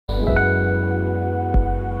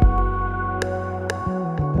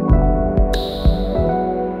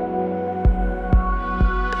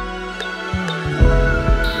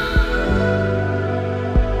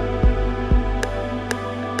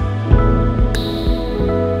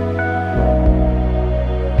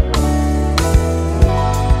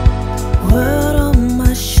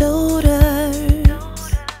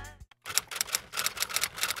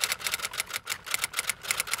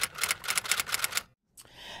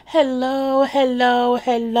Hello,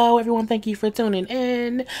 everyone. Thank you for tuning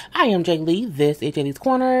in. I am JayLee. This is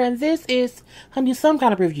JLeesCorner, and this is, honey, some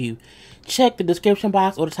kind of review. Check the description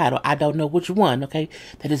box or the title. I don't know which one, okay?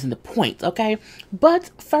 That isn't the point, okay?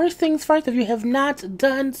 But first things first, if you have not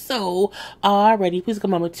done so already, please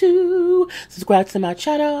come over to subscribe to my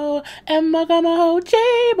channel and welcome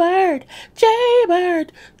JayBird, dun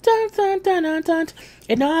dun dun dun dun,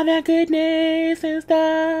 and all that goodness and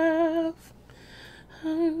stuff.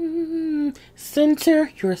 Center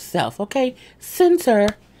yourself, okay? Center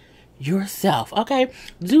yourself, okay?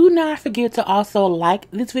 Do not forget to also like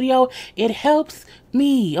this video. It helps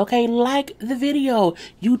me, okay? Like the video.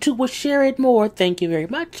 YouTube will share it more. Thank you very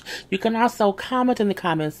much. You can also comment in the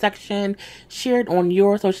comment section. Share it on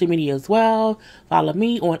your social media as well. Follow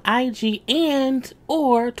me on IG and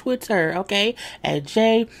or Twitter, okay? At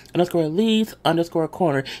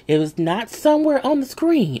J_Lees_Corner. It is not somewhere on the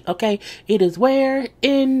screen, okay? It is where?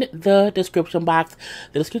 In the description box.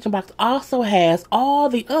 The description box also has all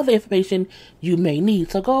the other information you may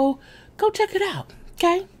need. So go check it out,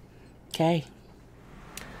 okay? Okay.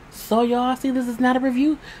 So y'all see, this is not a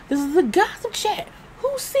review. This is a gossip chat.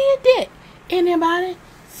 Who said that? Anybody?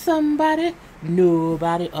 Somebody?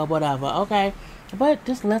 Nobody? Or whatever, okay? But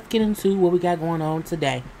just let's get into what we got going on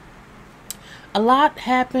today. A lot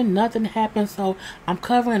happened, nothing happened, so I'm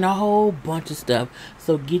covering a whole bunch of stuff.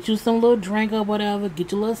 So get you some little drink or whatever,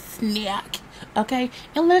 get your little snack, okay?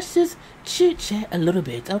 And let's just chit-chat a little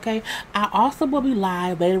bit, okay? I also will be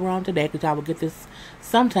live later on today, because I will get this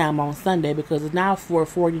sometime on Sunday, because it's now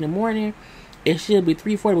 4:40 in the morning. It should be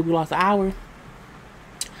 3:40, but we lost an hour.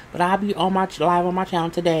 But I'll be on my live on my channel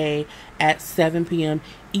today at 7 p.m.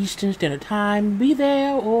 Eastern Standard Time. Be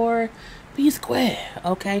there or be square,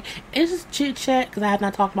 okay? It's just chit chat because I have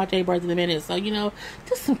not talked about JayBirds in a minute, so you know,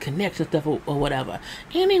 just some connection stuff or whatever.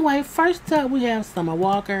 Anyway, first up we have Summer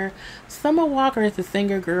Walker. Summer Walker is the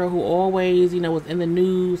singer girl who always, you know, was in the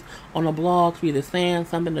news on the blogs, either saying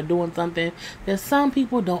something or doing something that some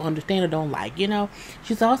people don't understand or don't like, you know.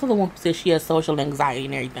 She's also the one who says she has social anxiety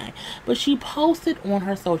and everything. But she posted on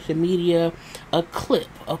her social media a clip,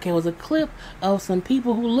 okay? It was a clip of some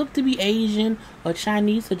people who look to be Asian or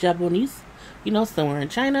Chinese or Japanese, you know, somewhere in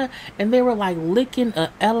China, and they were like licking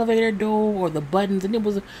an elevator door or the buttons, and it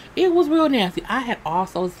was real nasty. I had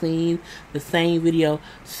also seen the same video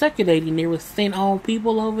circulating. They were sent on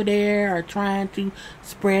people over there or trying to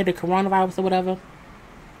spread the coronavirus or whatever.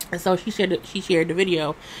 And so she shared the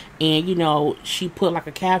video, and you know, she put like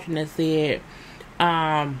a caption that said,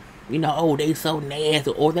 you know, oh, they so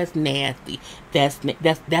nasty, or that's nasty, that's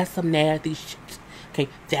some nasty shit. Okay,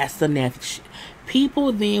 that's some nasty shit.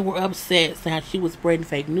 People then were upset saying she was spreading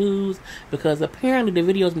fake news because apparently the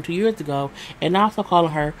videos from 2 years ago, and also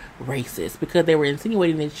calling her racist because they were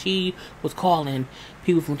insinuating that she was calling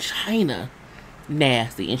people from China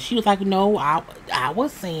nasty. And she was like, no, I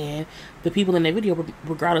was saying the people in the video,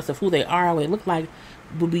 regardless of who they are or what they look like,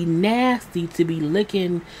 would be nasty to be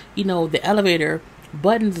licking, you know, the elevator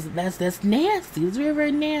buttons. That's nasty. It's very,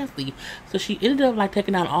 very nasty. So she ended up like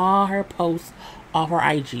taking down all her posts off her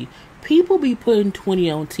IG. People be putting 20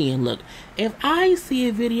 on 10. Look, if I see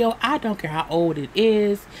a video, I don't care how old it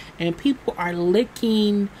is, and people are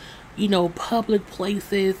licking, you know, public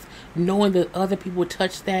places, knowing that other people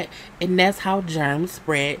touch that, and that's how germs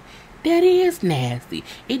spread, that is nasty.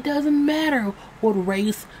 It doesn't matter what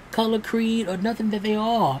race, color, creed, or nothing that they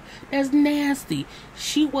are. That's nasty.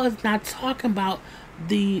 She was not talking about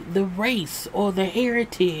the race or the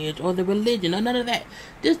heritage or the religion or none of that.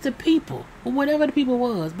 Just the people, or whatever the people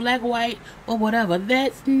was, black, white, or whatever.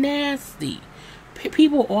 That's nasty.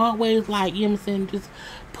 People always like, you know what I'm saying, just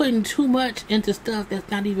putting too much into stuff that's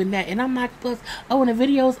not even that. And I'm like, plus, oh, and the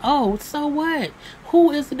video's old, so what? Who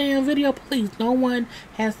is the damn video police? No one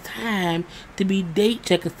has time to be date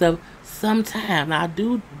checking stuff. Sometimes I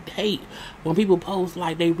do hate when people post,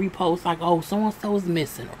 like they repost like, oh, so-and-so is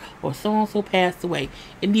missing, or so-and-so passed away.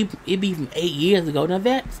 It be from 8 years ago. Now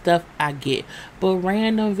that stuff I get. But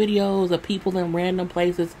random videos of people in random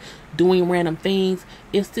places doing random things,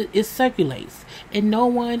 it circulates. And no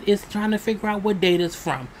one is trying to figure out what date it's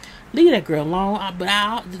from. Leave that girl alone. But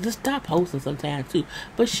I'll just stop posting sometimes too.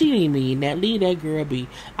 But she didn't mean that. Leave that girl be.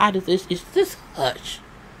 It's just hush.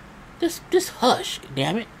 Just hush,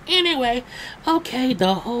 damn it. Anyway, okay,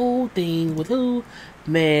 the whole thing with who?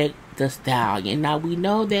 Meg Thee Stallion. Now we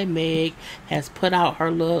know that Meg has put out her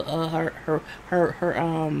little her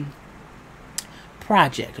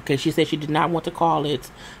project. Okay, she said she did not want to call it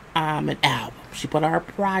an album. She put out her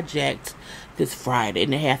project this Friday,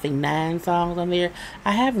 and it had, I think, 9 songs on there.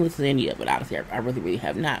 I haven't listened to any of it, honestly. I really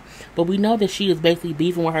have not. But we know that she is basically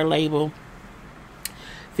beefing with her label,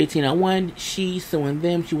 1501, she's suing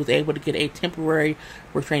them. She was able to get a temporary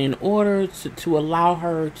restraining order to allow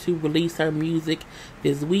her to release her music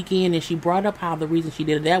this weekend. And she brought up how the reason she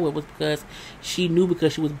did it that way was because she knew,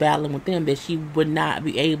 because she was battling with them, that she would not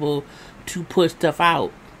be able to put stuff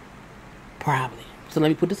out probably. So let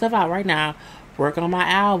me put this stuff out right now, work on my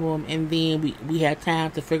album, and then we have time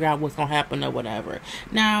to figure out what's going to happen or whatever.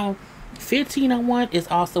 Now, 1501 is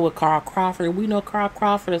also with Carl Crawford. We know Carl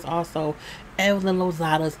Crawford is also Evelyn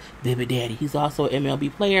Lozada's baby daddy. He's also an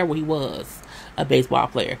MLB player. Well, he was a baseball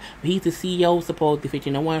player. But he's the CEO, supposedly,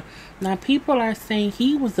 1501. Now, people are saying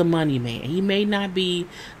he was the money man. He may not be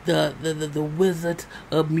the wizard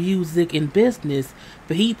of music and business,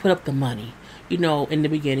 but he put up the money. You know, in the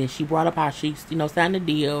beginning, she brought up how she, signed a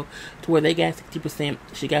deal to where they got 60%.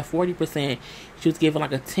 She got 40%. She was given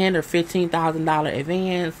like a $10,000 or $15,000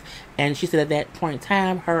 advance. And she said at that point in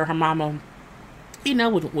time, her mama,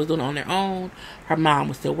 was doing it on their own. Her mom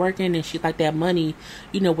was still working, and she like that money,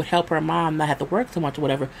 would help her mom not have to work so much or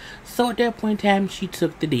whatever. So at that point in time, she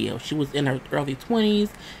took the deal. She was in her early 20s,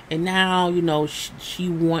 and now, she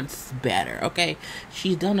wants better, okay?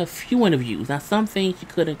 She's done a few interviews. Now, some things she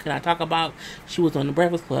could not talk about. She was on The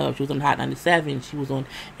Breakfast Club. She was on Hot 97. She was on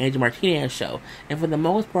Angie Martinez's show. And for the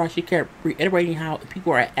most part, she kept reiterating how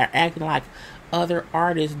people are acting like other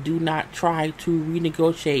artists do not try to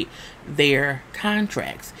renegotiate their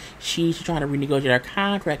contracts. She's trying to renegotiate her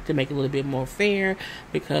contract to make it a little bit more fair,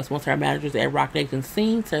 because once her managers at Roc Nation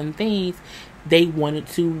seen certain things, they wanted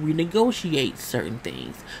to renegotiate certain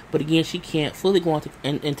things. But again, she can't fully go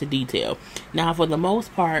into detail. Now, for the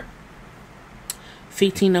most part,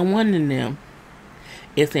 1501 in them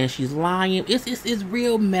is saying she's lying. It's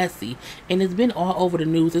real messy, and it's been all over the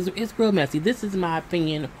news. It's real messy. This is my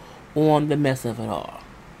opinion on the mess of it all.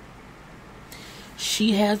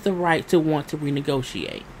 She has the right to want to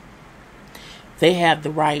renegotiate. They have the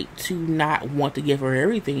right to not want to give her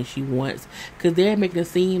everything she wants, because they're making it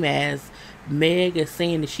seem as Meg is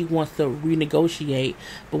saying that she wants to renegotiate,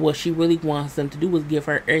 but what she really wants them to do is give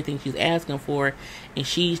her everything she's asking for, and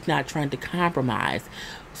she's not trying to compromise.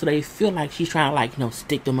 So they feel like she's trying to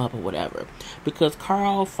stick them up or whatever, because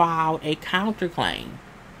Carl filed a counterclaim,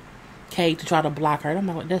 okay, to try to block her. I'm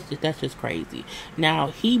like, that's just crazy. Now,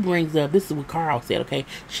 he brings up, this is what Carl said, okay,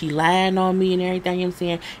 she lying on me and everything. You know what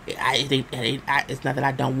I'm saying? It's not that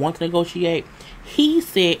I don't want to negotiate. He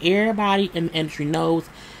said everybody in the industry knows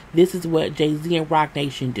this is what Jay-Z and Roc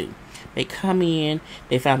Nation do. They come in,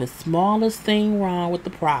 they found the smallest thing wrong with the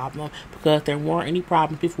problem, because there weren't any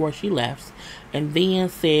problems before she left, and then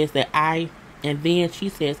she says that I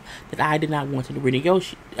did not want to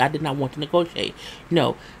renegotiate. I did not want to negotiate.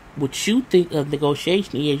 No. What you think of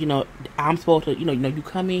negotiation is, I'm supposed to, you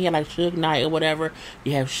come in here like Suge Knight or whatever.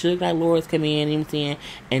 You have Suge Knight lawyers come in, you know what I'm saying,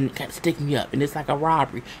 and kind of stick me up. And it's like a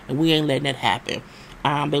robbery. And we ain't letting that happen.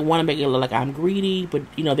 They want to make it look like I'm greedy, but,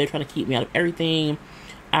 they're trying to keep me out of everything.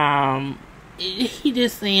 He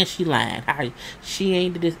just saying she lying. She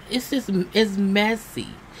ain't this. It's messy.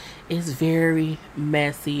 It's very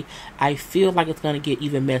messy. I feel like it's going to get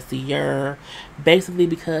even messier. Basically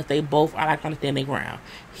because they both are like on the standing ground.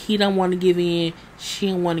 He don't want to give in. She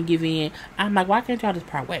don't want to give in. I'm like, why can't y'all just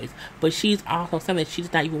part ways? But she's also saying that she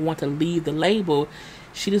does not even want to leave the label.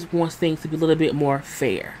 She just wants things to be a little bit more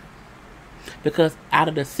fair. Because out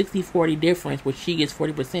of the 60-40 difference, where she gets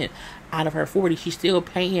 40%, out of her 40, she's still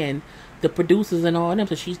paying the producers and all them.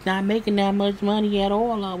 So she's not making that much money at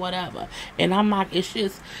all or whatever. And I'm like, it's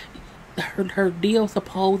just... Her deal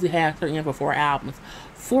supposedly has her in for 4 albums.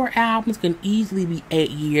 4 albums can easily be 8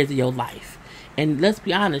 years of your life. And let's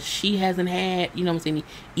be honest, she hasn't had,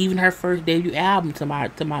 even her first debut album to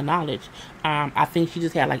my knowledge. I think she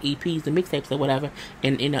just had like EPs and mixtapes or whatever,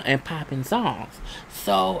 and popping songs.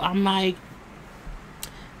 So I'm like,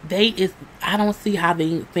 I don't see how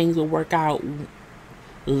things will work out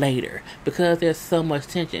later, because there's so much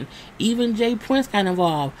tension. Even Jay Prince got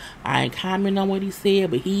involved. I ain't commenting on what he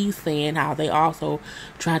said, but he's saying how they also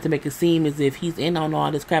trying to make it seem as if he's in on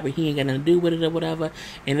all this crap and he ain't got nothing to do with it or whatever.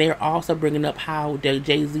 And they're also bringing up how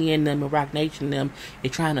Jay-Z and them and Roc Nation and them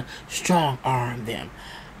is trying to strong arm them.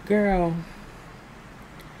 Girl,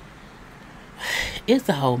 it's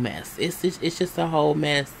a whole mess. It's just a whole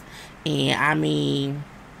mess. And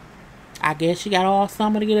I guess she got all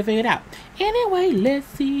summer to get it figured out. Anyway, let's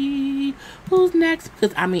see who's next.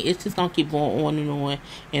 Because, it's just going to keep going on and on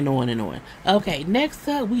and on and on. Okay, next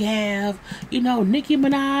up we have, Nicki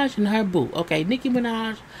Minaj and her boo. Okay, Nicki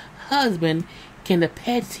Minaj's husband, Karla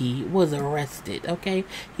Pace, was arrested. Okay,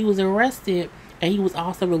 he was arrested, and he was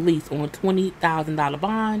also released on a $20,000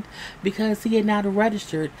 bond because he had now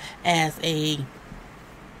registered as a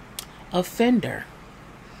offender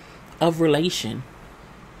of relation.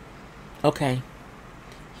 Okay.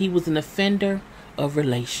 He was an offender of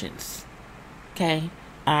relations. Okay.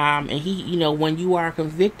 And he, when you are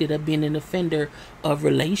convicted of being an offender of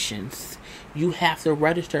relations, you have to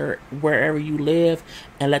register wherever you live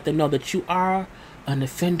and let them know that you are an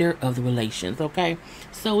offender of the relations. Okay.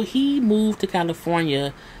 So he moved to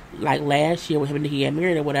California like last year with him, and he got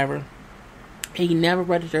married or whatever. He never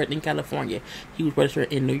registered in California. He was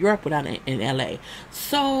registered in New York, but not in LA.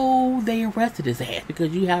 So they arrested his ass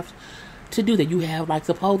because you have to do that. You have like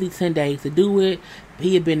supposedly 10 days to do it.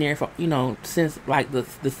 He had been there for, since like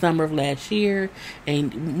the summer of last year,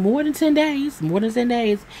 and more than 10 days, and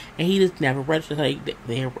he just never registered. Like,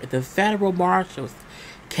 the federal marshals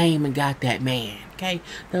came and got that man. Okay,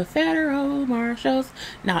 the federal marshals.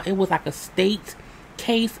 Now it was like a state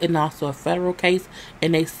case and also a federal case,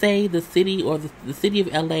 and they say the city or the city of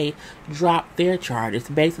LA dropped their charges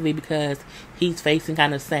basically because he's facing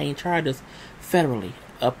kind of same charges federally.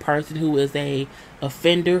 A person who is a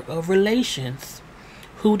offender of relations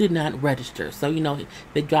who did not register. So,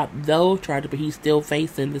 they dropped those charges, but he's still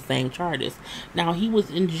facing the same charges. Now, he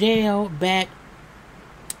was in jail back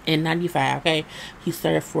in 95, okay? He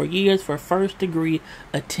served 4 years for first degree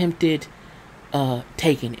attempted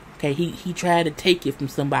taking it. Okay, he tried to take it from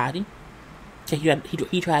somebody. Okay,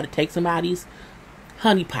 he tried to take somebody's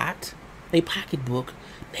honey pot, their pocketbook,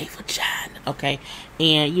 their vagina. Okay,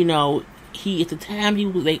 and he at the time he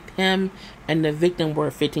was like, him and the victim were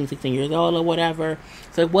 15, 16 years old or whatever.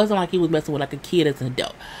 So it wasn't like he was messing with like a kid as an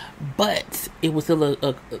adult, but it was still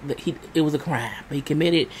it was a crime he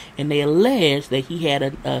committed, and they alleged that he had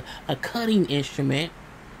a cutting instrument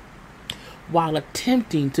while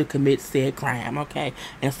attempting to commit said crime. Okay,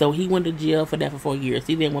 and so he went to jail for that for 4 years.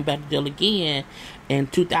 He then went back to jail again in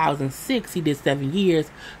 2006. He did 7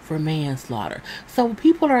 years for manslaughter. So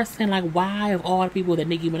people are saying, like, why, of all the people that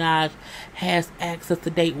Nicki Minaj has access to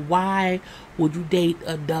date, why would you date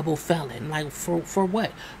a double felon? Like, for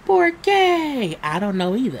what? For gay? I don't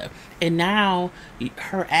know either. And now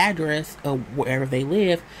her address of wherever they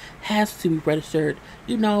live has to be registered,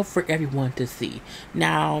 for everyone to see.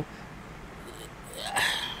 Now,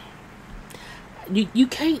 you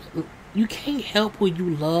can't help who you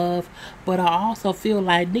love, but I also feel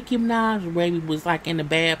like Nicki Minaj maybe was like in a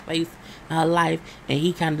bad place in her life, and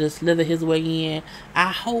he kind of just slithered his way in. I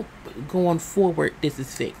hope going forward this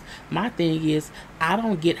is fixed. My thing is, I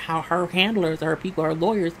don't get how her handlers or her people, her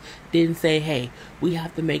lawyers, didn't say, hey, we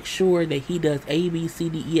have to make sure that he does A, B, C,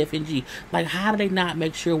 D, E, F, and G. Like, how did they not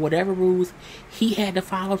make sure whatever rules he had to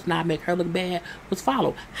follow to not make her look bad was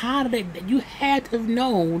followed? How did they? You had to have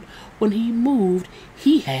known when he moved,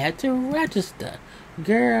 he had to register.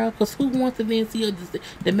 Girl, because who wants to then see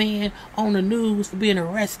the man on the news for being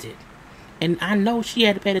arrested? And I know she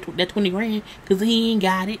had to pay that 20 grand because he ain't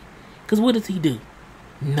got it. Because what does he do?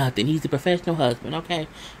 Nothing. He's a professional husband, okay?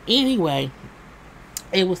 Anyway,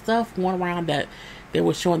 it was stuff going around that they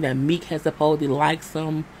were showing that Meek has supposedly liked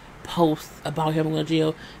some posts about him going to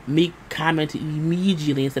jail. Meek commented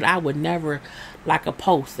immediately and said, I would never like a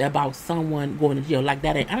post about someone going to jail like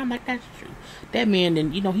that. And I'm like, that's true. That man,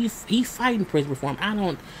 then, he's fighting prison reform.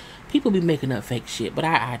 People be making up fake shit, but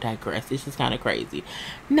I digress. It's just kind of crazy.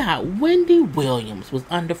 Now, Wendy Williams was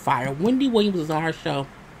under fire. Wendy Williams was on her show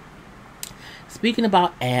speaking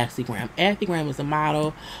about Ashley Graham. Ashley Graham is a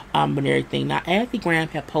model, and everything. Now, Ashley Graham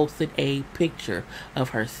had posted a picture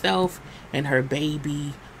of herself and her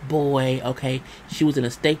baby boy. Okay, she was in a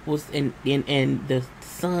Staples, and the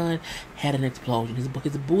son had an explosion. His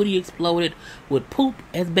booty exploded with poop,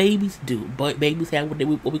 as babies do. But babies have what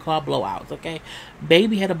we call blowouts. Okay,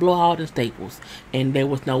 baby had a blowout in Staples, and there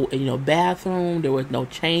was no bathroom. There was no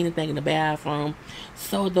chain thing in the bathroom.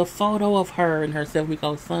 So the photo of her and her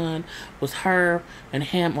 7-week-old son was her and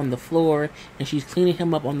him on the floor, and she's cleaning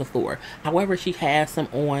him up on the floor. However, she has some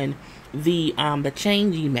on the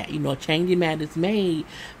changing mat. A changing mat is made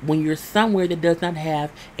when you're somewhere that does not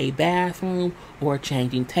have a bathroom or a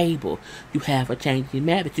changing table. You have a changing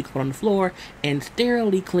mat that you can put on the floor and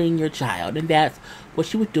sterilely clean your child. And that's what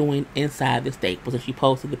she was doing inside the Staples. And she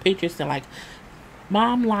posted the pictures saying, like,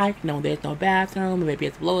 Mom, there's no bathroom, maybe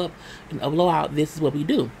it's a blowout. This is what we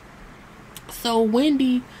do. So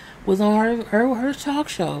Wendy was on her talk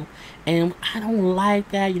show, and I don't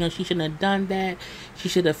like that. She shouldn't have done that. She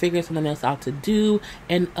should have figured something else out to do.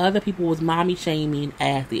 And other people was mommy shaming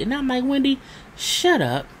Ashley, and I'm like, Wendy, shut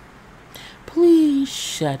up. Please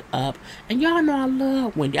shut up. And y'all know I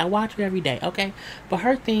love Wendy. I watch her every day, okay? But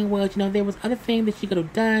her thing was, there was other things that she could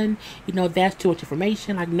have done. That's too much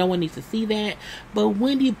information. Like, no one needs to see that. But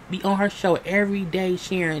Wendy be on her show every day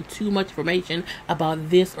sharing too much information about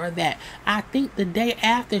this or that. I think the day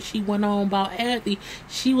after she went on about Anthony,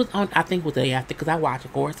 she was on, I think it was the day after, because I watch,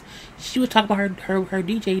 of course. She was talking about her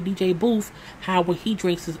DJ Booth, how when he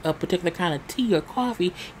drinks a particular kind of tea or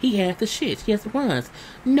coffee, he has the shits. He has the runs.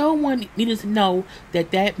 No one needed to know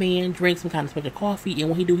that man drinks some kind of special coffee, and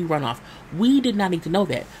when he do, he run off. We did not need to know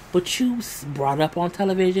that, but you brought it up on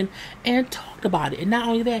television and talked about it. And not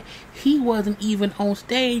only that, he wasn't even on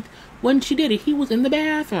stage when she did it. He was in the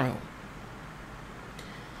bathroom.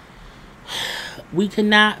 We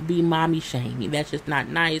cannot be mommy shaming. That's just not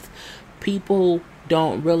nice. People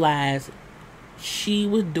don't realize she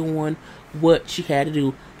was doing what she had to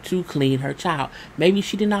do to clean her child. Maybe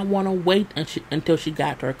she did not want to wait until she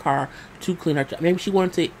got to her car to clean her child. Maybe she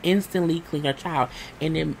wanted to instantly clean her child.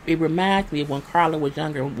 And it reminds me of when Karla was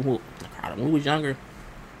younger. When we was younger,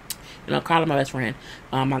 Karla, my best friend,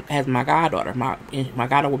 has my goddaughter. My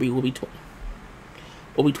goddaughter will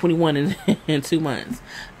be 21 in 2 months.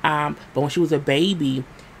 But when she was a baby,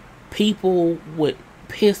 people would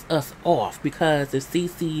piss us off because if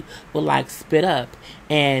Cece would spit up,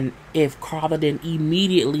 and if Karla didn't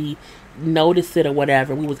immediately notice it or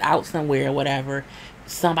whatever, we was out somewhere or whatever,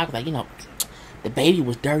 somebody was like, the baby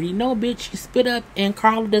was dirty. No, bitch, she spit up, and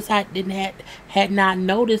Karla just had not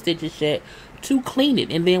noticed it just yet to clean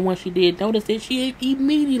it. And then when she did notice it, she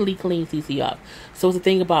immediately cleaned Cece up. So it's the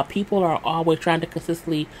thing about people are always trying to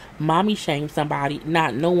consistently mommy shame somebody,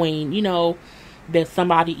 not knowing, that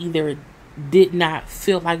somebody either did not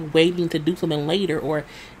feel like waiting to do something later or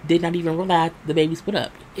did not even realize the baby split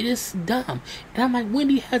up. It is dumb. And I'm like,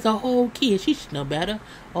 Wendy has a whole kid. She should know better.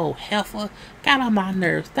 Oh, heifer. Got on my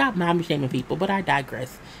nerves. Stop mommy shaming people. But I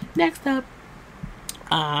digress. Next up,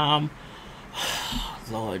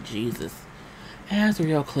 Lord Jesus. That's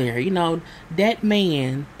real clear. That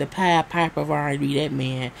man, the Pied Piper of R&B, that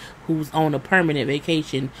man who's on a permanent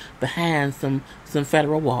vacation behind some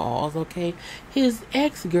federal walls, okay? His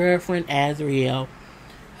ex-girlfriend, Azriel,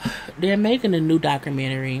 they're making a new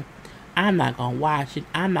documentary. I'm not going to watch it.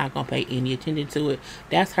 I'm not going to pay any attention to it.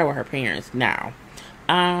 That's her or her parents now.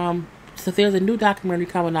 So there's a new documentary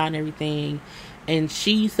coming out and everything, and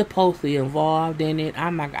she's supposedly involved in it.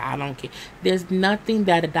 I'm like, I don't care. There's nothing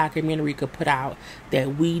that a documentary could put out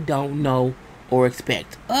that we don't know or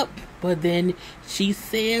expect. But then she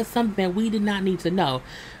says something that we did not need to know.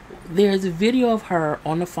 There's a video of her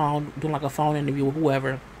on the phone doing a phone interview with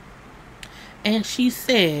whoever, and she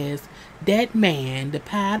says that man, the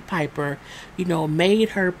Pied Piper, made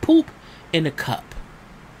her poop in a cup.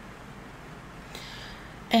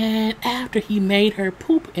 And after he made her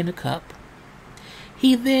poop in a cup,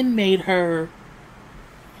 he then made her,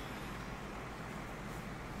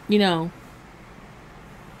 eat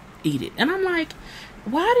it. And I'm like,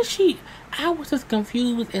 why did she... I was just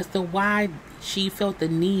confused as to why she felt the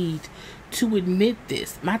need to admit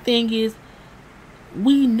this. My thing is,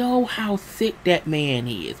 we know how sick that man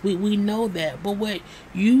is. We know that. But what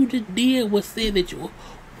you did was say that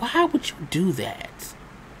why would you do that?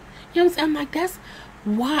 You know what I'm saying? I'm like, that's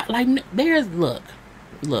why. There's... Look.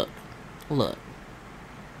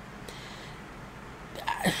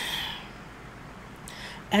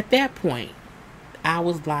 At that point, I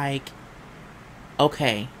was like,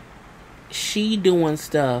 okay, she doing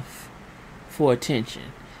stuff for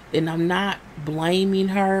attention. And I'm not blaming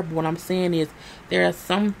her, but what I'm saying is there are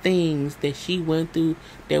some things that she went through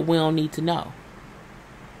that we don't need to know.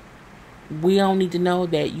 We don't need to know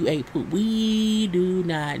that you ate poop. We do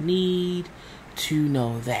not need to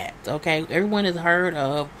know that, okay? Everyone has heard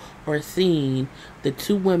of or seen the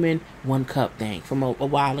 2 women, 1 cup thing from a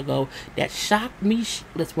while ago. That shocked me.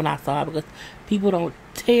 That's when I saw it, because people don't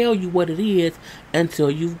tell you what it is until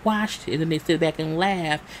you've watched it, and then they sit back and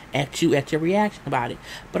laugh at you, at your reaction about it.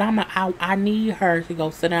 But I need her to go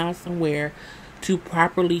sit down somewhere to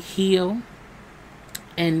properly heal,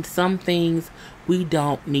 and some things we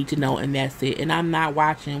don't need to know, and that's it. And I'm not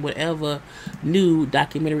watching whatever new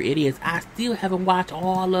documentary it is. I still haven't watched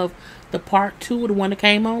all of the part 2 of the one that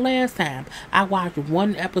came on last time. I watched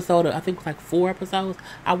 1 episode of, I think it was 4 episodes.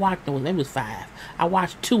 I watched, no, it was 5. I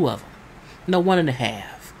watched 2 of them. No, 1.5.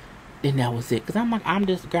 Then that was it. Because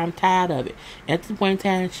I'm tired of it. At this point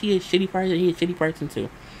in time, she is a shitty person. He is a shitty person too.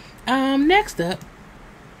 Next up,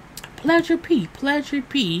 Pleasure P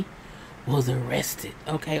was arrested,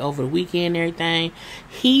 okay, over the weekend and everything.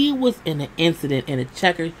 He was in an incident in a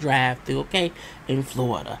Checkers drive-thru, okay, in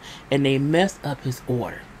Florida, and they messed up his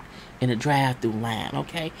order. in the drive-through line,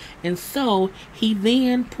 okay? And so he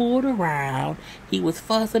then pulled around. He was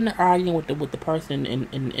fussing and arguing with the person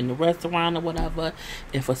in the restaurant or whatever.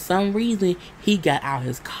 And for some reason, he got out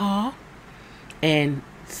his car and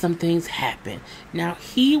some things happened. Now,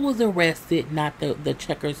 he was arrested, not the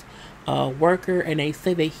Checkers worker, and they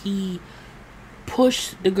say that he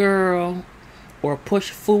pushed the girl or pushed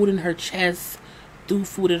food in her chest, threw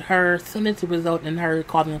food at her, something to result in her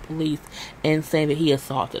calling the police and saying that he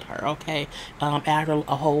assaulted her, okay? After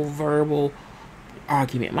a whole verbal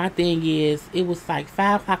argument. My thing is, it was like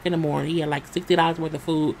 5 o'clock in the morning. He had like $60 worth of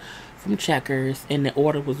food from Checkers, and the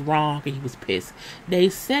order was wrong, and he was pissed. They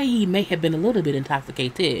say he may have been a little bit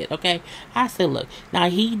intoxicated, okay? I said, look, now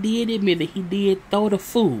he did admit that he did throw the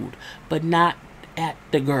food, but not at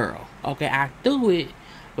the girl, okay? I threw it,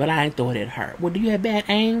 but I ain't throw it at her. Well, do you have bad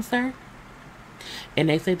aim, sir? And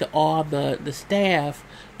they say that all the staff,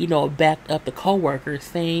 backed up the co-workers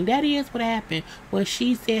saying that is what happened. What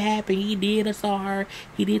she said happened. He did assault her.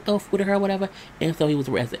 He did throw food at her, whatever. And so he was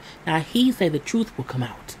arrested. Now, he said the truth will come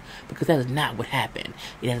out because that is not what happened.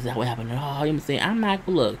 That is not what happened at all. I'm saying, I'm not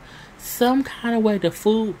going to look. Some kind of way the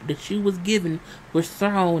food that she was given was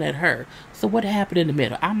thrown at her. So what happened in the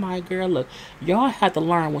middle? I'm like, girl, look, y'all have to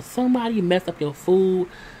learn when somebody mess up your food,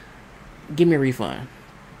 give me a refund.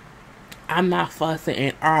 I'm not fussing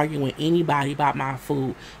and arguing with anybody about my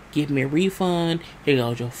food. Give me a refund. Here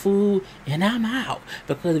goes your food, and I'm out.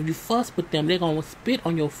 Because if you fuss with them, they're gonna spit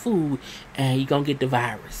on your food, and you're gonna get the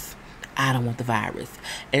virus. I don't want the virus.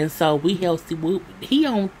 And so he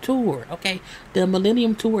on tour, okay? The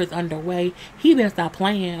Millennium Tour is underway. He better stop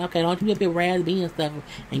playing, okay? Don't you be a bit raspy and stuff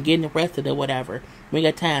and getting arrested or whatever. We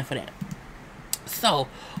ain't got time for that. So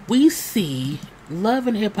we see Love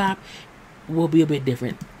and Hip Hop will be a bit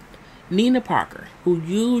different. Nina Parker, who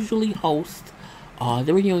usually hosts all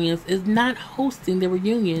the reunions, is not hosting the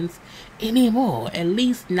reunions anymore. At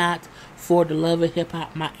least not for the Love and Hip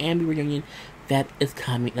Hop Miami reunion that is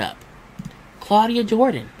coming up. Claudia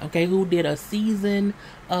Jordan, okay, who did a season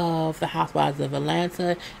of The Housewives of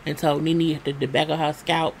Atlanta and told Nene that the back of her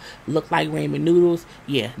scalp looked like ramen noodles.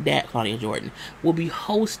 Yeah, that Claudia Jordan will be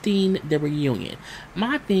hosting the reunion.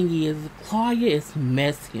 My thing is, Claudia is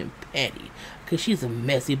messy and petty because she's a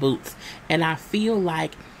messy boots. And I feel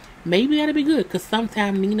like maybe that'll be good because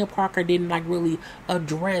sometimes Nina Parker didn't really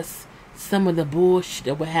address some of the bullshit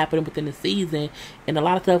that would happen within the season, and a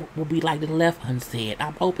lot of stuff will be left unsaid.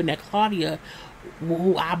 I'm hoping that Claudia,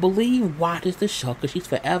 who I believe watches the show because she's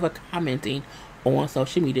forever commenting on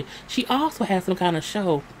social media. She also has some kind of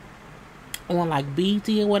show on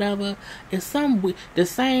BT or whatever. It's the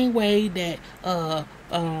same way that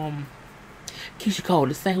Keisha Cole,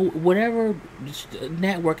 the same whatever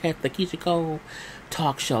network has the Keisha Cole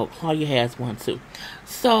talk show, Claudia has one too.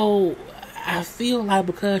 So I feel like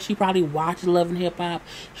because she probably watches Love and Hip Hop,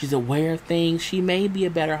 she's aware of things, she may be a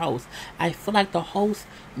better host. I feel like the host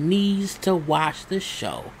needs to watch the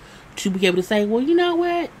show to be able to say, well, you know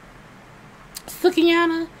what,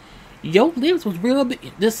 Sukiyana, your lips was real big.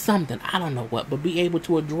 Just something, I don't know what, but be able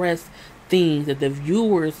to address things that the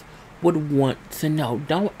viewers would want to know.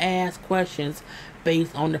 Don't ask questions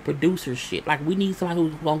based on the producer shit. We need somebody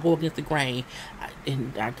who's gonna go against the grain.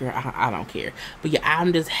 I don't care. But yeah,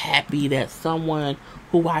 I'm just happy that someone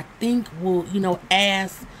who I think will,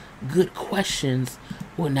 ask good questions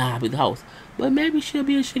will not be the host. But maybe she'll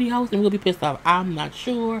be a shitty host and we'll be pissed off. I'm not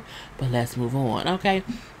sure. But let's move on, okay?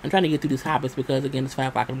 I'm trying to get through these topics because, again, it's 5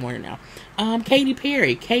 o'clock in the morning now. Katy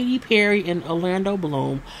Perry and Orlando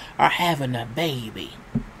Bloom are having a baby.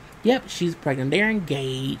 Yep, she's pregnant. They're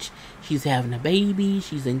engaged. She's having a baby.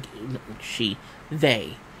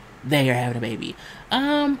 They are having a baby.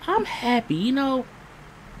 I'm happy.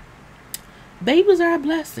 Babies are a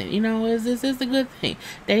blessing. It's a good thing.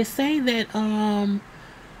 They say that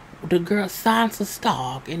the girl Sansa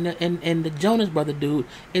Stark and the Jonas Brother dude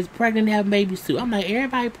is pregnant and having babies too. I'm like,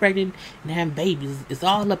 everybody pregnant and having babies. It's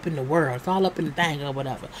all up in the world. It's all up in the thing or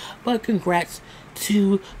whatever. But congrats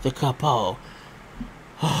to the couple.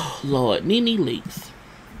 Oh, Lord. Nene Leakes.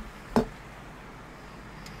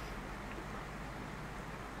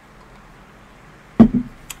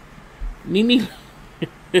 Nene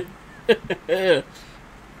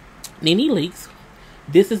Leakes.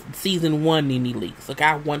 This is season 1 Nene Leakes.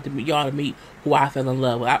 I wanted y'all to meet who I fell in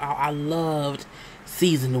love with. I loved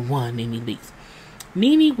season 1 Nene Leakes.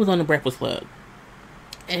 Nene was on the Breakfast Club.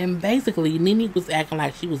 And basically, Nene was acting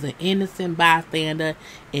like she was an innocent bystander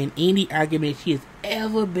in any argument she has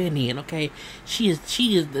ever been in, okay? She is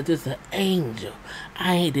just an angel.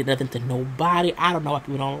 I ain't did nothing to nobody. I don't know why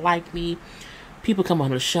people don't like me. people come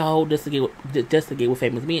on the show just to get with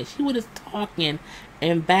famous men. She was just talking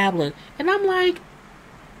and babbling, and I'm like,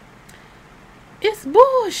 it's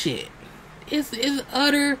bullshit. It's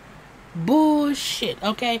utter bullshit.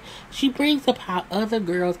 Okay, she brings up how other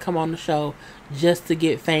girls come on the show just to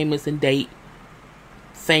get famous and date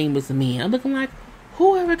famous men. I'm looking like,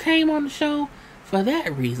 whoever came on the show for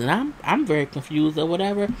that reason. I'm very confused or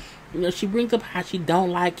whatever. You know, she brings up how she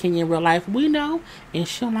don't like Kenya in real life. We know, and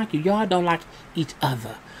she don't like you. Y'all don't like each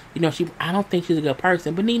other. You know, I don't think she's a good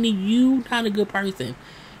person. But Nene, you not a good person.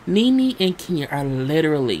 Nene and Kenya are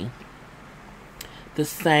literally the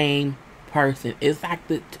same person. It's like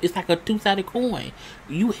a two-sided coin.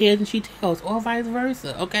 You heads and she tails, or vice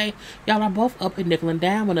versa. Okay, y'all are both up and nickel and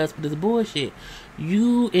dime with us for this bullshit.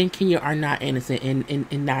 You and Kenya are not innocent,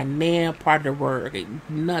 and not nan part of the word. Okay?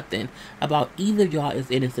 Nothing about either of y'all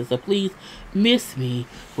is innocent. So please miss me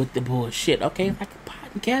with the bullshit. Okay, it's like a pot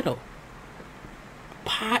and kettle.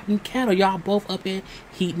 Pot and kettle. Y'all both up here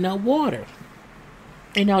heating up water.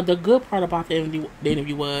 You know, the good part about the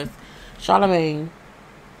interview was Charlamagne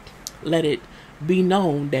let it be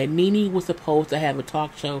known that Nene was supposed to have a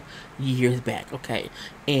talk show years back, okay?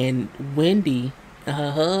 And Wendy and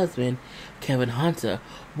her husband, Kevin Hunter,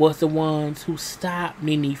 was the ones who stopped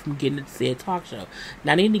Nene from getting to said talk show.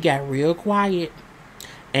 Now, Nene got real quiet,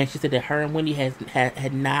 and she said that her and Wendy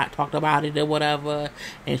had not talked about it or whatever,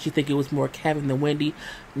 and she think it was more Kevin than Wendy.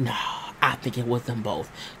 No, I think it was them both.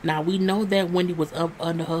 Now, we know that Wendy was up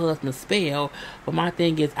under her husband's spell, but my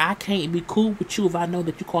thing is, I can't be cool with you if I know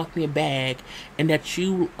that you cost me a bag and that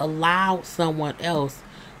you allowed someone else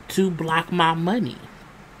to block my money.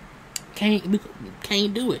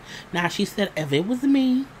 Can't do it. Now, she said if it was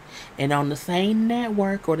me and on the same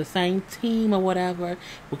network or the same team or whatever,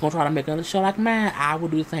 we're going to try to make another show like mine, I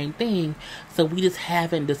would do the same thing. So we just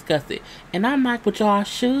haven't discussed it. And I'm like, but y'all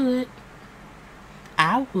should.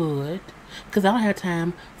 I would. Because I don't have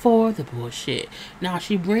time for the bullshit. Now,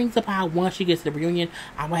 she brings up how once she gets to the reunion,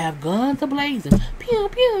 I'm going to have guns a-blazing. Pew,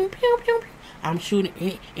 pew, pew, pew, pew. I'm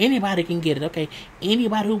shooting. Anybody can get it, okay?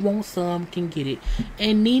 Anybody who wants some can get it.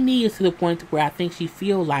 And Nene is to the point where I think she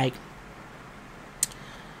feel like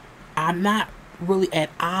I'm not really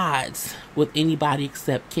at odds with anybody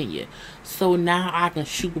except Kenya. So now I can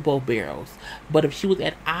shoot with both barrels. But if she was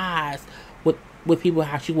at odds with people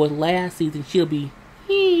how she was last season, she'll be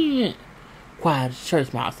quiet as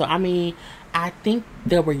church mouse. So I mean, I think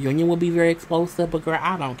the reunion will be very explosive, but girl,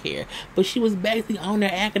 I don't care. But she was basically on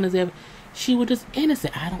there acting as if she was just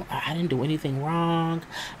innocent. I didn't do anything wrong.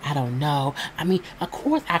 I don't know. I mean, of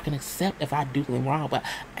course I can accept if I do something wrong, but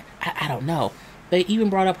I don't know. They even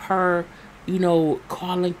brought up her, you know,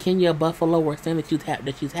 calling Kenya a buffalo or saying that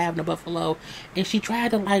she's having a buffalo, and she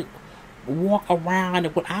tried to like walk around.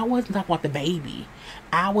 When I wasn't talking about the baby,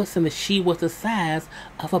 I was saying that she was the size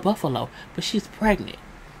of a buffalo, but she's pregnant.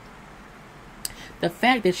 The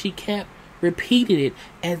fact that she kept repeated it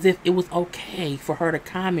as if it was okay for her to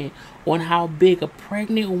comment on how big a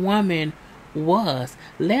pregnant woman was.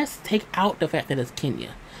 Let's take out the fact that it's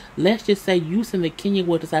Kenya. Let's just say you said that Kenya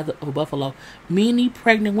was the size of a buffalo. Many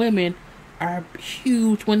pregnant women are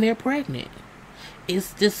huge when they're pregnant.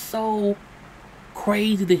 It's just so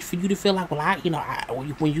crazy that for you to feel like, well,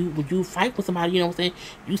 when you fight with somebody, you know what I'm saying,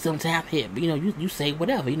 you sometimes hit, you know, you say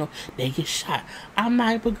whatever, you know, they get shot. I'm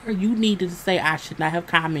like, but girl, you needed to say I should not have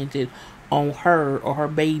commented on her or her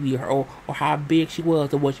baby or how big she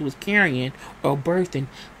was or what she was carrying or birthing.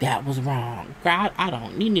 That was wrong. Girl, I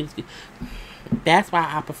don't need to. That's why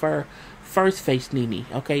I prefer first face Nene,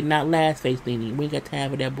 okay, not last face Nene. We ain't got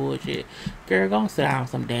time for that bullshit. Girl, go sit down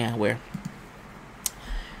some damn where.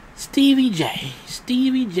 Stevie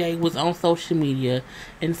J was on social media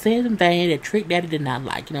and said something that Trick Daddy did not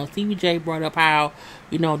like. You know, Stevie J brought up how,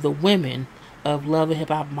 you know, the women of Love and Hip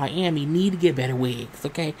Hop Miami need to get better wigs,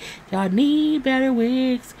 okay? Y'all need better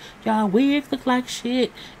wigs. Y'all wigs look like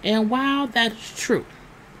shit. And while that's true,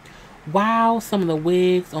 while some of the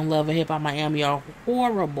wigs on Love and Hip Hop Miami are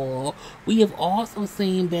horrible, we have also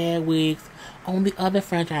seen bad wigs on the other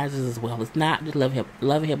franchises as well. It's not just Love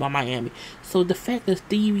and Hip Hop Miami. So the fact that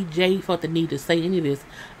Stevie J felt the need to say any of this,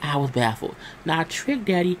 I was baffled. Now, Trick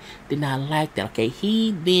Daddy did not like that, okay?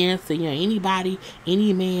 He then said, you know,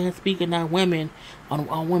 any man speaking on women,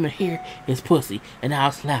 on women here is pussy, and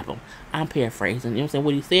I'll slap him. I'm paraphrasing. You know what I'm saying?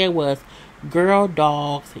 What he said was, girl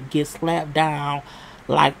dogs get slapped down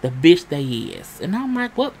like the bitch they is. And I'm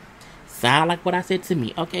like, what? Sound like what I said to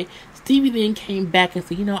me, okay? Stevie then came back and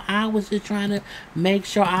said, you know, I was just trying to make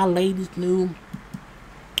sure our ladies knew,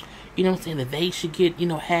 you know what I'm saying, that they should get, you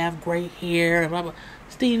know, have gray hair and blah, blah.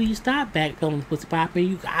 Stevie, stop backpedaling pussy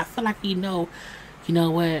popping. I feel like you know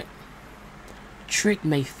what? Trick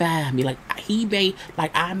may find me. Like,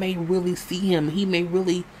 I may really see him. He may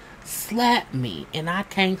really slap me, and I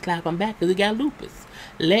can't slap him back because he got lupus.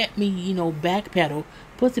 Let me, backpedal,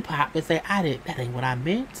 pussy pop, and say, that ain't what I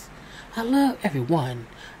meant. I love everyone.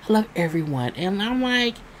 And I'm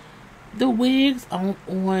like, the wigs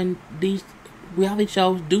on these reality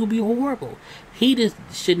shows do be horrible. He just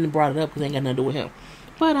shouldn't have brought it up because it ain't got nothing to do with him.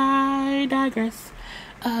 But I digress.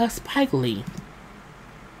 Spike Lee.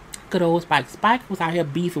 Good old Spike. Spike was out here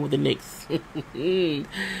beefing with the Knicks.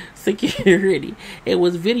 Security. It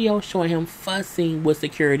was video showing him fussing with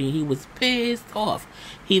security. He was pissed off.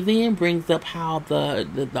 He then brings up how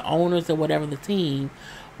the owners or whatever the team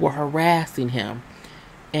were harassing him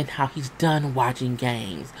and how he's done watching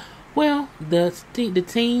games. Well, the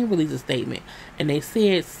team released a statement, and they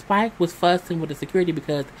said Spike was fussing with the security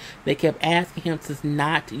because they kept asking him to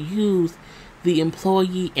not use the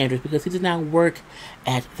employee interest because he does not work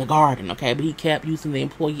at the Garden, okay? But he kept using the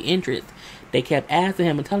employee interest. They kept asking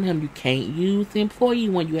him and telling him you can't use the employee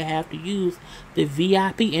one. You have to use the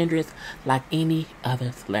VIP interest like any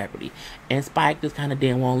other celebrity. And Spike just kind of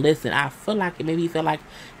didn't want to listen. I feel like maybe he felt like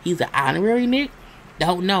he's an honorary Nick.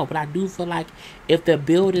 Don't know, but I do feel like if the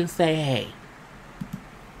building say, hey,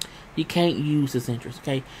 you can't use this interest,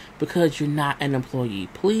 okay, because you're not an employee,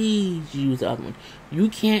 please use the other one. You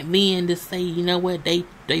can't then just say, you know what, they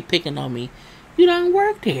picking on me. You don't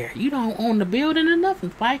work there. You don't own the building or nothing,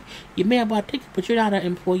 Spike. You may have bought a ticket, but you're not an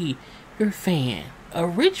employee. You're a fan. A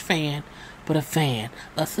rich fan, but a fan.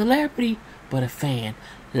 A celebrity, but a fan.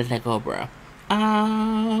 Let that go, bro.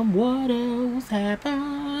 What else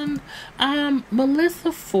happened?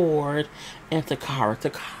 Melissa Ford and Takara.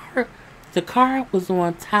 Takara was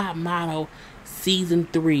on Top Model Season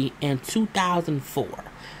 3 in 2004.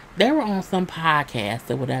 They were on some podcast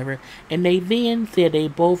or whatever, and they then said they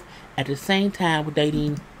both at the same time were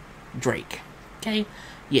dating Drake. Okay?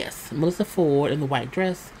 Yes, Melissa Ford in the white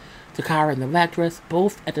dress, Takara in the black dress,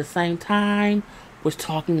 both at the same time was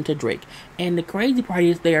talking to Drake. And the crazy part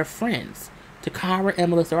is they are friends. Takara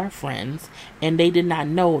and Melissa are friends, and they did not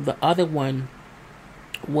know the other one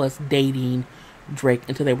was dating Drake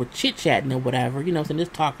until they were chit-chatting or whatever, so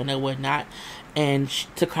just talking or whatnot. And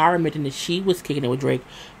Takara mentioned that she was kicking it with Drake,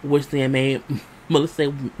 which then made Melissa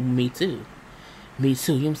say, me too, you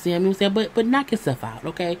know what I'm saying? But knock yourself out,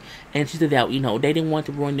 okay? And she said that, they didn't want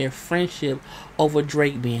to ruin their friendship over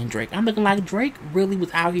Drake being Drake. I'm looking like Drake really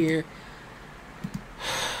was out here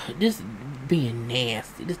just being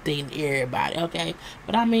nasty, just dating everybody, okay?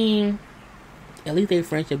 But I mean, at least their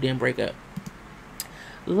friendship didn't break up.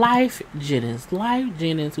 Life Jennings,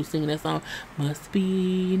 who's singing that song, Must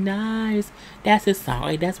Be Nice. That's his song.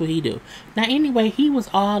 Like, that's what he do. Now, anyway, he was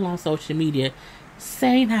all on social media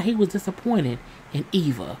saying how he was disappointed in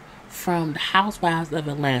Eva from the Housewives of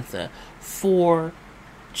Atlanta for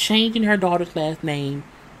changing her daughter's last name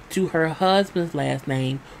to her husband's last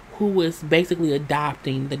name, who was basically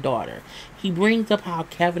adopting the daughter. He brings up how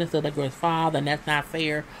Kevin is the girl's father, and that's not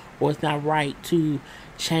fair, or it's not right to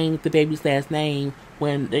change the baby's last name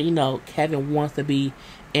when, Kevin wants to be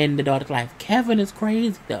in the daughter's life. Kevin is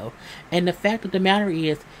crazy, though. And the fact of the matter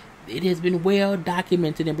is, it has been well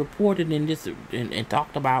documented and reported and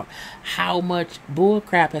talked about how much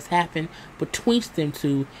bullcrap has happened between them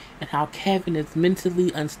two, and how Kevin is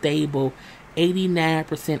mentally unstable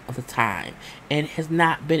 89% of the time and has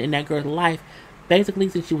not been in that girl's life basically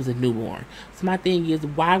since she was a newborn. So my thing is,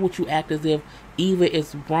 why would you act as if Eva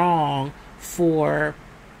is wrong for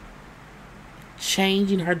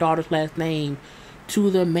changing her daughter's last name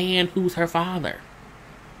to the man who's her father,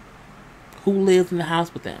 who lives in the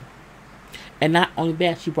house with them? And not only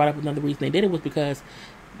that, she brought up another reason they did it was because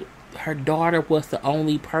her daughter was the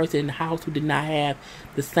only person in the house who did not have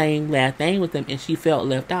the same last name with them, and she felt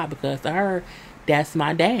left out because to her, that's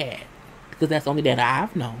my dad, because that's the only dad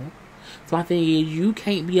I've known. So my thing is, you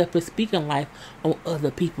can't be up and speaking life on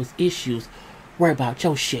other people's issues. Worry about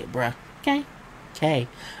your shit, bruh. Okay?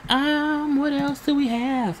 What else do we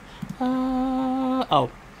have?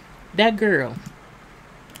 That girl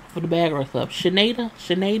for the Bad Girls Club,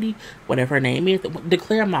 Sinead, whatever her name is, the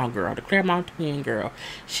Claremont girl, the Claremont twin girl.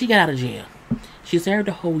 She got out of jail. She served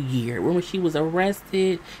a whole year. Remember, she was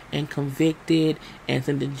arrested and convicted and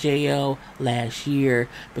sent to jail last year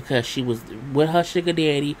because she was with her sugar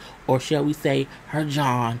daddy, or shall we say, her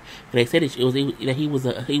John. They said that he was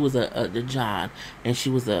a John, and she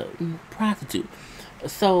was a prostitute.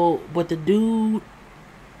 So, but the dude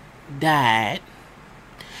died,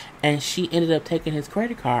 and she ended up taking his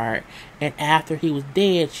credit card, and after he was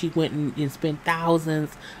dead, she went and spent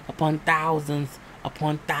thousands upon thousands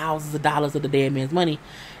upon thousands of dollars of the dead man's money,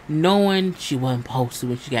 knowing she wasn't supposed to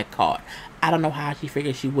when she got caught. I don't know how she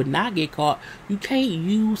figured she would not get caught. You can't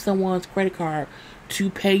use someone's credit card to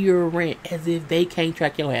pay your rent as if they can't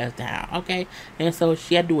track your ass down, okay? And so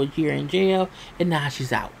she had to do a year in jail, and now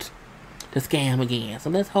she's out to scam again. So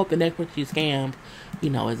let's hope the next one she scams,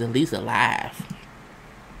 is at least alive.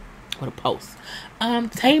 What a post.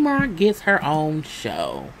 Tamar gets her own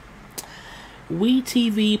show.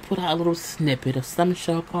 WeTV put out a little snippet of some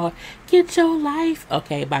show called Get Your Life,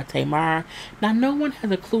 okay, by Tamar. Now, no one has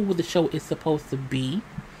a clue what the show is supposed to be.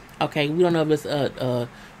 Okay, we don't know if it's a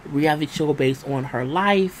reality show based on her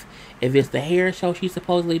life, if it's the hair show she's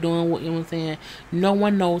supposedly doing, you know what I'm saying? No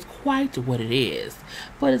one knows quite what it is.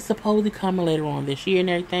 But it's supposedly coming later on this year and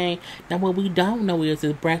everything. Now, what we don't know is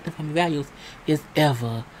if Braxton Family Values is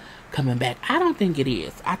ever coming back. I don't think it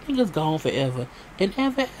is. I think it's gone forever. And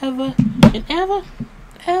ever.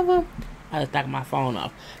 I just knocked my phone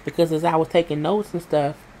off. Because as I was taking notes and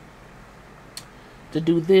stuff to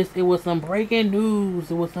do this, it was some breaking news.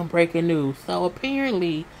 So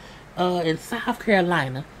apparently, in South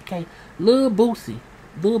Carolina, okay, Lil Boosie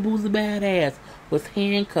Badass was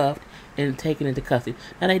handcuffed and taken into custody.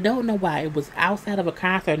 Now they don't know why. It was outside of a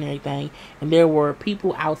concert and everything, and there were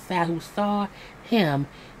people outside who saw him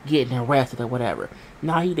getting arrested or whatever.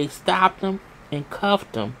 Now they stopped him and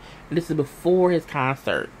cuffed him, and this is before his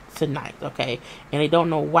concert tonight, okay? And they don't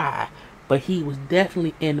know why, but he was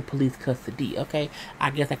definitely in the police custody, okay? I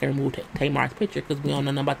guess I can remove Tamar's picture because we don't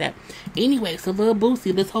know nothing about that. Anyway, so Lil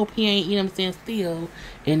Boosie, let's hope he ain't, still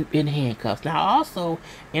in handcuffs. Now also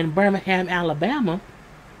in Birmingham, Alabama,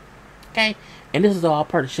 okay, and this is all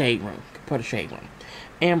per the Shade Room.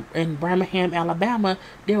 And in Birmingham, Alabama,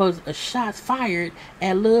 there was a shots fired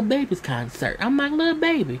at Lil Baby's concert. I'm like, Lil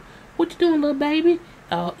Baby, what you doing, Lil Baby?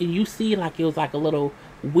 You see, like, it was like a little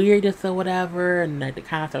weirdness or whatever, and like the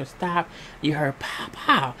concert stopped. You heard pow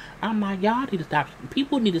pow. I'm like, y'all need to stop.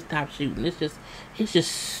 People need to stop shooting. It's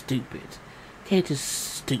just stupid. Okay, it's just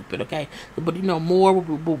stupid. Okay, but more.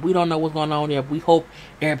 We don't know what's going on there. We hope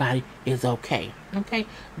everybody is okay. Okay,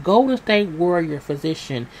 Golden State Warrior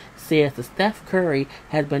physician says that Steph Curry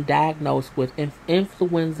has been diagnosed with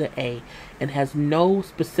influenza A and has no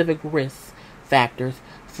specific risk factors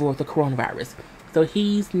for the coronavirus. So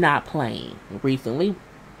he's not playing. Recently,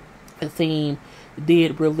 the team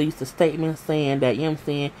did release a statement saying that,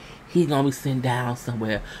 he's going to be sent down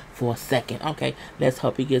somewhere for a second. Okay, let's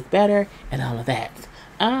hope he gets better and all of that.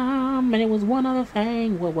 And it was one other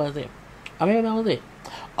thing. What was it? Maybe that was it.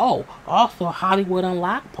 Oh, also Hollywood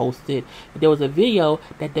Unlocked posted there was a video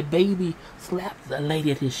that the baby slapped a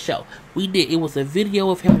lady at his show. It was a video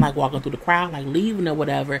of him like walking through the crowd, like leaving or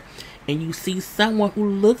whatever, and you see someone who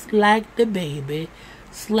looks like the baby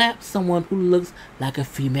slap someone who looks like a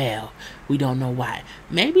female. We don't know why.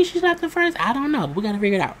 Maybe she's not the first. I don't know. But we gotta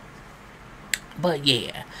figure it out. But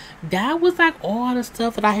yeah, that was like all the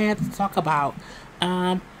stuff that I had to talk about.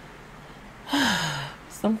 So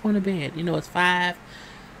I'm going to bed. It's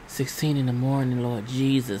 5:16 in the morning, Lord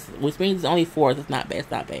Jesus. Which means it's only 4. It's not bad.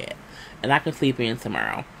 It's not bad. And I can sleep in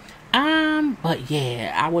tomorrow. But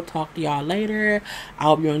yeah, I will talk to y'all later. I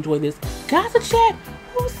hope you enjoy this gossip chat.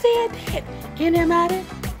 Who said that? Anybody?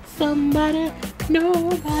 Somebody?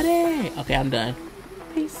 Nobody? Okay, I'm done.